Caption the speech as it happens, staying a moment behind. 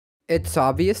It's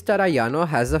obvious that Ayano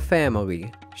has a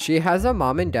family. She has a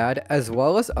mom and dad as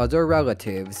well as other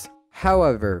relatives.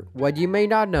 However, what you may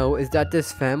not know is that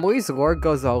this family's lore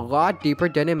goes a lot deeper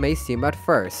than it may seem at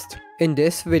first. In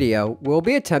this video, we'll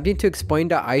be attempting to explain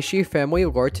the Aishi family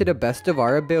lore to the best of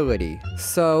our ability.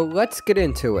 So let's get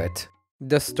into it.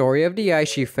 The story of the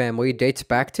Aishi family dates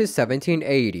back to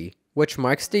 1780, which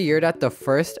marks the year that the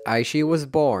first Aishi was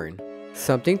born.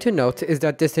 Something to note is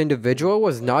that this individual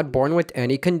was not born with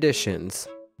any conditions.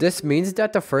 This means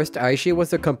that the first Aishi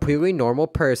was a completely normal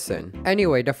person.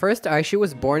 Anyway, the first Aishi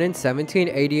was born in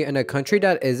 1780 in a country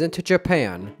that isn't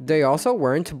Japan. They also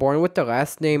weren't born with the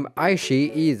last name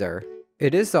Aishi either.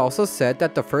 It is also said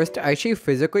that the first Aishi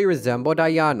physically resembled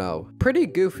Ayano. Pretty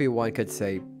goofy, one could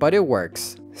say, but it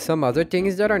works. Some other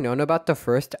things that are known about the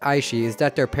first Aishi is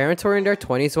that their parents were in their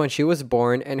 20s when she was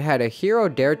born and had a hero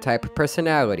dare type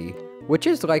personality, which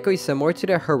is likely similar to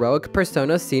the heroic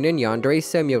persona seen in Yandere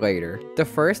Simulator. The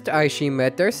first Aishi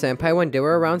met their senpai when they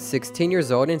were around 16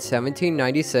 years old in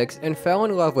 1796 and fell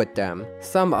in love with them.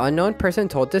 Some unknown person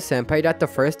told the senpai that the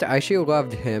first Aishi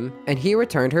loved him, and he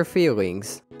returned her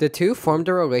feelings. The two formed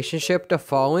a relationship the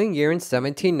following year in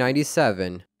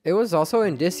 1797. It was also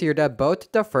in this year that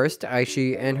both the first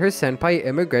Aishi and her senpai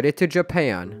immigrated to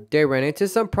Japan. They ran into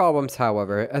some problems,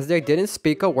 however, as they didn't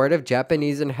speak a word of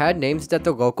Japanese and had names that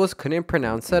the locals couldn't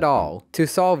pronounce at all. To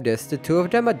solve this, the two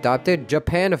of them adopted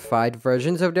Japanified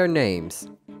versions of their names.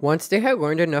 Once they had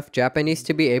learned enough Japanese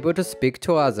to be able to speak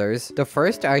to others, the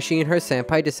first Aishi and her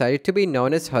senpai decided to be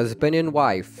known as husband and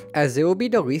wife, as it would be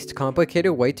the least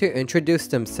complicated way to introduce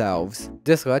themselves.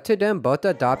 This led to them both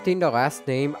adopting the last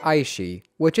name Aishi,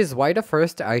 which is why the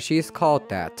first Aishi is called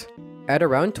that. At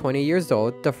around 20 years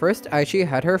old, the first Aishi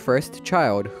had her first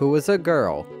child, who was a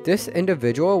girl. This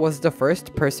individual was the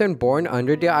first person born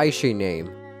under the Aishi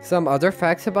name. Some other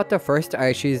facts about the first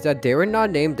Aishi is that they were not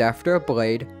named after a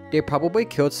blade. They probably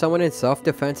killed someone in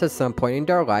self-defense at some point in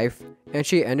their life, and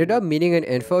she ended up meeting an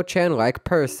info-chan-like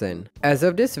person. As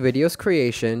of this video's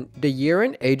creation, the year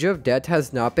and age of death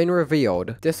has not been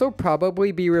revealed. This will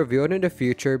probably be revealed in the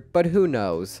future, but who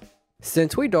knows.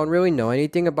 Since we don't really know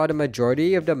anything about a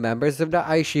majority of the members of the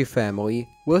Aishi family,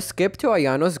 we'll skip to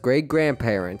Ayano's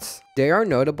great-grandparents. They are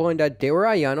notable in that they were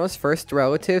Ayano's first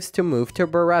relatives to move to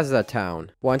Baraza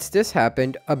town. Once this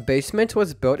happened, a basement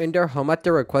was built in their home at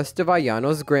the request of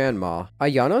Ayano's grandma.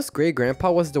 Ayano's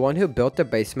great-grandpa was the one who built the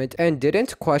basement and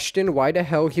didn't question why the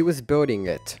hell he was building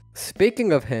it.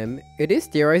 Speaking of him, it is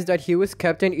theorized that he was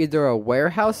kept in either a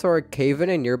warehouse or a cave in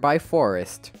a nearby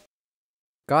forest.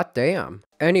 God damn.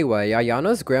 Anyway,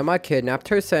 Ayano's grandma kidnapped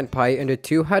her senpai and the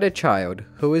two had a child,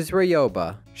 who is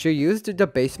Ryoba. She used the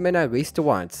basement at least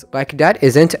once, like that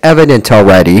isn't evident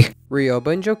already.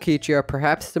 Ryoba and Jokichi are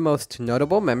perhaps the most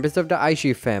notable members of the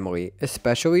Aishi family,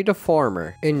 especially the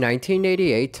former. In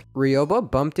 1988, Ryoba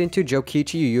bumped into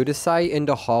Jokichi Yudasai in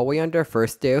the hallway on their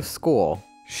first day of school.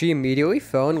 She immediately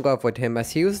fell in love with him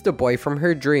as he was the boy from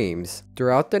her dreams.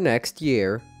 Throughout the next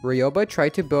year, Ryoba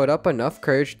tried to build up enough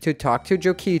courage to talk to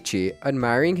Jokichi,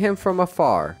 admiring him from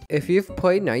afar. If you've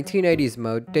played 1980s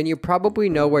mode, then you probably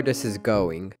know where this is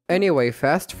going. Anyway,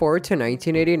 fast forward to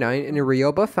 1989 and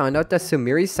Ryoba found out that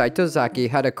Sumire Saitozaki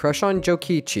had a crush on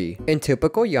Jokichi. In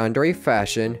typical Yandere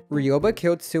fashion, Ryoba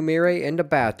killed Sumire in the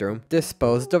bathroom,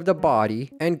 disposed of the body,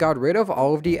 and got rid of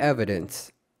all of the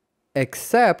evidence.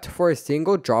 Except for a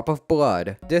single drop of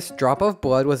blood. This drop of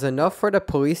blood was enough for the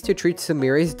police to treat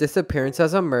Sumire's disappearance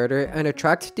as a murder and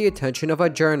attract the attention of a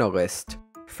journalist.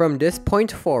 From this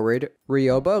point forward,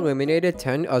 Ryoba eliminated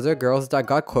 10 other girls that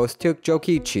got close to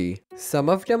Jokichi. Some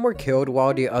of them were killed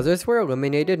while the others were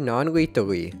eliminated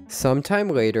non-lethally. Sometime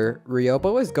later,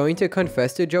 Ryoba was going to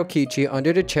confess to Jokichi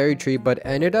under the cherry tree but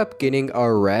ended up getting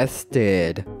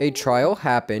arrested. A trial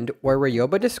happened where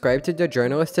Ryoba described the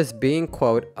journalist as being,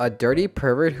 quote, a dirty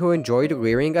pervert who enjoyed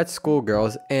leering at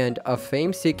schoolgirls and a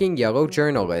fame-seeking yellow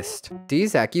journalist.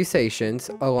 These accusations,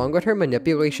 along with her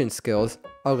manipulation skills,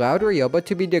 allowed Ryoba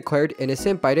to be declared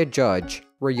innocent by the judge.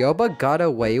 Ryoba got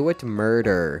away with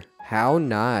murder. How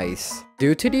nice.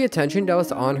 Due to the attention that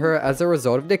was on her as a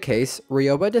result of the case,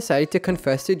 Ryoba decided to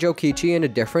confess to Jokichi in a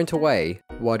different way.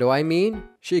 What do I mean?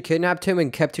 She kidnapped him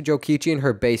and kept Jokichi in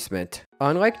her basement.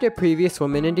 Unlike the previous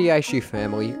women in the Aishi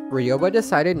family, Ryoba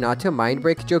decided not to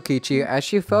mind-break Jokichi as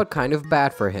she felt kind of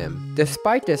bad for him.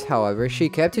 Despite this, however, she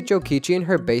kept Jokichi in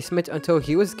her basement until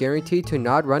he was guaranteed to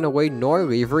not run away nor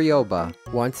leave Ryoba.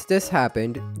 Once this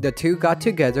happened, the two got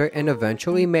together and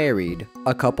eventually married.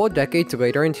 A couple decades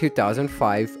later in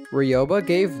 2005, Ryoba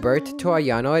gave birth to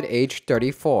Ayano at age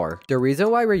 34. The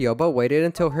reason why Ryoba waited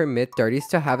until her mid-30s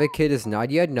to have a kid is not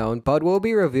yet known, but will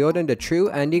be revealed in the true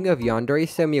ending of Yandere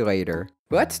Simulator.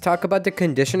 Let's talk about the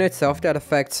condition itself that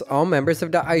affects all members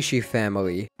of the Aishi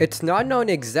family. It's not known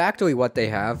exactly what they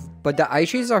have, but the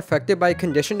Aishis are affected by a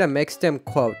condition that makes them,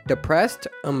 quote, depressed,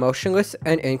 emotionless,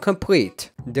 and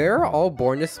incomplete. They are all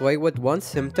born this way, with one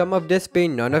symptom of this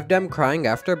being none of them crying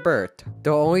after birth.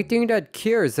 The only thing that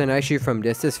cures an Aishi from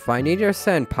this is finding their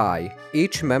senpai.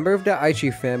 Each member of the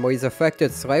Aishi family is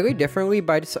affected slightly differently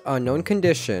by this unknown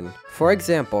condition. For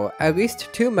example, at least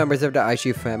 2 members of the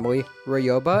Aishi family,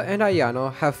 Ryoba and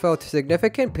Ayano, have felt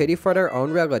significant pity for their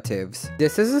own relatives.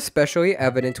 This is especially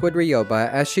evident with Ryoba,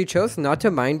 as she chose not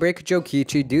to mind break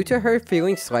Jokichi due to her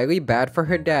feeling slightly bad for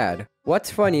her dad.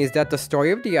 What's funny is that the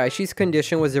story of the Aishi's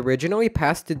condition was originally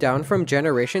passed down from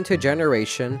generation to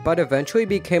generation, but eventually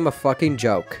became a fucking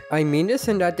joke. I mean this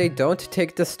in that they don't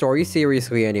take the story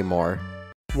seriously anymore.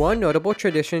 One notable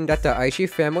tradition that the Aishi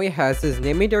family has is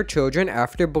naming their children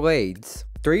after blades.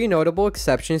 3 notable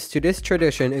exceptions to this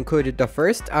tradition included the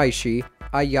first Aishi,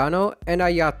 Ayano, and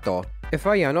Ayato. If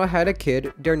Ayano had a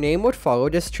kid, their name would follow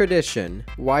this tradition.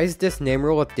 Why is this name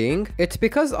rule a thing? It's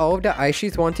because all of the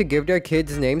Aishis want to give their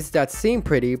kids names that seem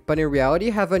pretty, but in reality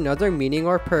have another meaning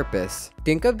or purpose.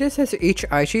 Think of this as each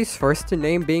Aishi's first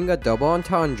name being a double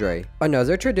entendre.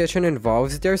 Another tradition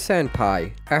involves their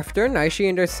senpai. After an Aishi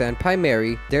and their senpai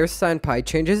marry, their senpai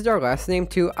changes their last name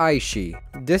to Aishi.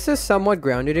 This is somewhat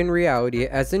grounded in reality,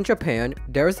 as in Japan,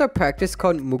 there is a practice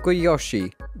called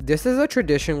mukuyoshi. This is a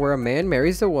tradition where a man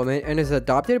marries a woman and is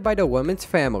adopted by the woman's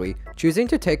family, choosing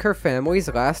to take her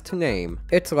family's last name.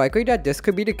 It's likely that this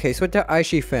could be the case with the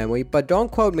Aishi family, but don't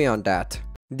quote me on that.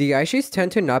 The Aishis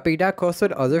tend to not be that close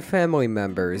with other family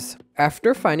members.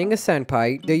 After finding a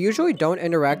senpai, they usually don't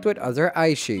interact with other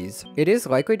Aishis. It is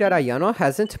likely that Ayano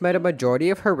hasn't met a majority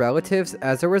of her relatives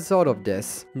as a result of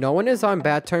this. No one is on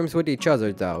bad terms with each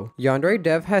other though. Yandere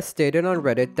Dev has stated on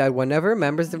Reddit that whenever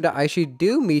members of the Aishi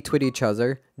do meet with each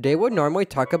other, they would normally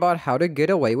talk about how to get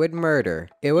away with murder.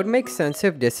 It would make sense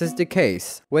if this is the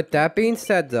case. With that being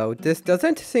said though, this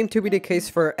doesn't seem to be the case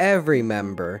for every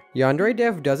member. Yandere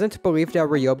Dev doesn't believe that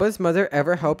Ryoba's mother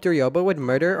ever helped Ryoba with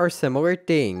murder or similar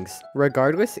things.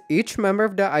 Regardless, each member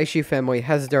of the Aishi family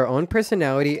has their own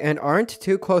personality and aren't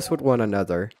too close with one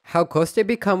another. How close they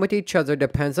become with each other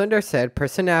depends on their said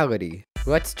personality.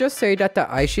 Let's just say that the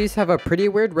Aishis have a pretty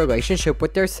weird relationship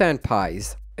with their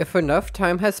senpais. If enough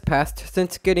time has passed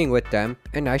since getting with them,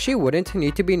 an Aishi wouldn't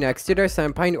need to be next to their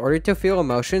senpai in order to feel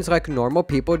emotions like normal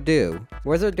people do,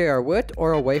 whether they are with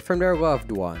or away from their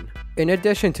loved one. In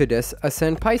addition to this, a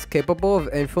senpai is capable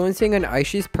of influencing an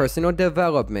Aishi's personal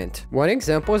development. One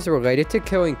example is related to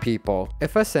killing people.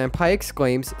 If a senpai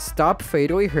exclaims, "Stop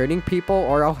fatally hurting people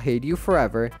or I'll hate you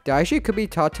forever," the Aishi could be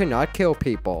taught to not kill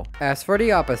people. As for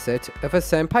the opposite, if a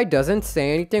senpai doesn't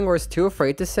say anything or is too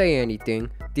afraid to say anything,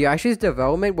 the Aishi's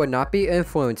development would not be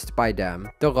influenced by them.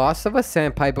 The loss of a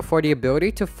senpai before the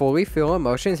ability to fully feel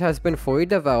emotions has been fully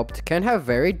developed can have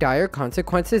very dire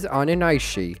consequences on an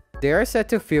Aishi. They are said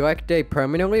to feel like they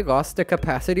permanently lost the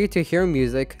capacity to hear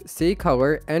music, see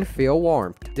color, and feel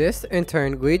warmth. This, in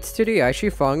turn, leads to the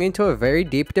Aishi falling into a very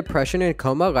deep depression and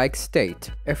coma-like state.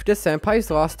 If the senpai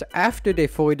is lost after they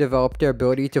fully develop their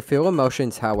ability to feel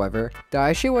emotions, however, the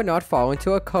Aishi would not fall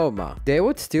into a coma. They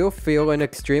would still feel an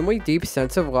extremely deep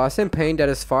sense of loss and pain that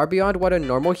is far beyond what a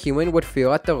normal human would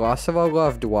feel at the loss of a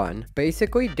loved one.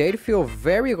 Basically, they'd feel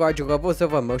very large levels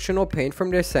of emotional pain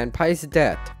from their senpai's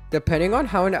death. Depending on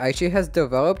how an Aishi has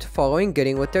developed following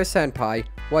getting with their senpai,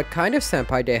 what kind of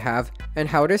senpai they have, and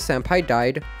how their senpai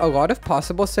died, a lot of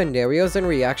possible scenarios and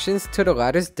reactions to the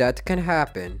latter's death can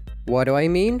happen. What do I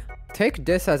mean? Take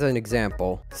this as an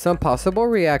example. Some possible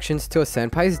reactions to a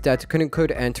senpai's death could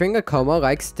include entering a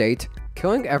coma-like state,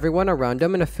 killing everyone around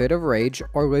them in a fit of rage,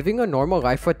 or living a normal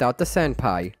life without the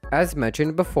senpai. As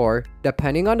mentioned before,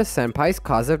 depending on the senpai's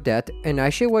cause of death, an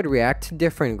Aishi would react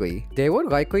differently. They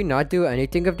would likely not do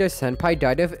anything if their senpai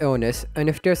died of illness, and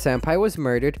if their senpai was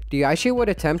murdered, the Aishi would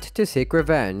attempt to seek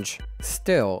revenge.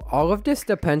 Still, all of this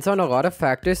depends on a lot of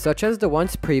factors such as the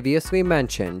ones previously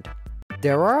mentioned.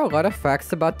 There are a lot of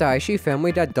facts about the Aishi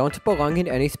family that don't belong in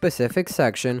any specific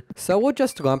section, so we'll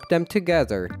just lump them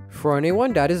together. For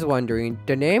anyone that is wondering,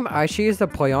 the name Aishi is a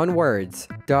play on words.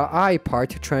 The I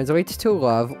part translates to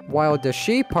love, while the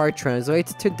she part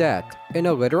translates to death. In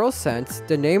a literal sense,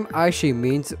 the name Aishi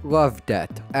means love death.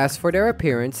 As for their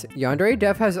appearance, Yandere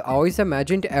Dev has always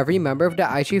imagined every member of the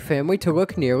Aishi family to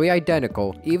look nearly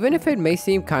identical, even if it may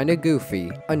seem kinda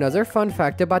goofy. Another fun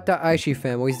fact about the Aishi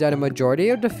family is that a majority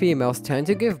of the females tend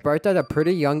to give birth at a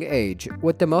pretty young age,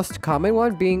 with the most common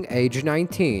one being age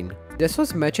 19. This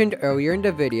was mentioned earlier in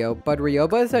the video, but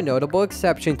Ryoba is a notable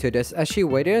exception to this as she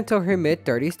waited until her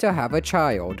mid-30s to have a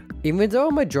child. Even though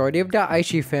a majority of the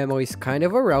Aishi family is kind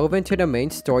of irrelevant to the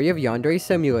main story of Yandere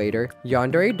Simulator,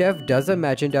 Yandere Dev does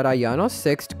imagine that Ayano's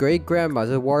 6th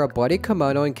great-grandmother wore a bloody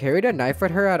kimono and carried a knife with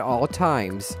her at all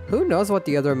times. Who knows what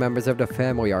the other members of the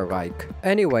family are like?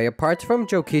 Anyway, apart from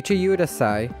Jokichi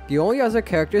Yudasai, the only other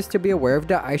characters to be aware of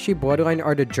the Aishi bloodline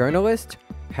are the journalist,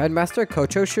 Headmaster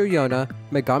Kocho Shuyona,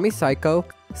 Megami Psycho,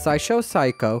 Saisho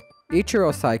Psycho,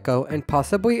 Ichiro Psycho, and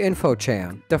possibly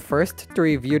Info-chan. The first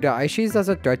 3 view the Aishis as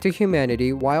a threat to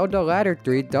humanity, while the latter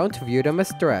 3 don't view them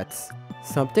as threats.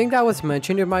 Something that was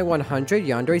mentioned in my 100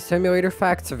 Yandere Simulator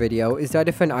Facts video is that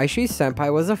if an Aishi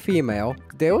Senpai was a female,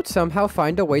 they would somehow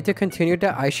find a way to continue the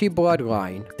Aishi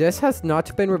bloodline. This has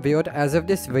not been revealed as of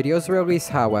this video's release,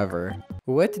 however.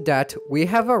 With that, we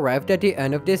have arrived at the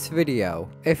end of this video.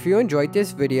 If you enjoyed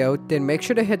this video, then make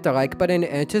sure to hit the like button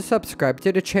and to subscribe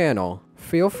to the channel.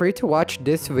 Feel free to watch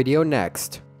this video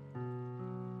next.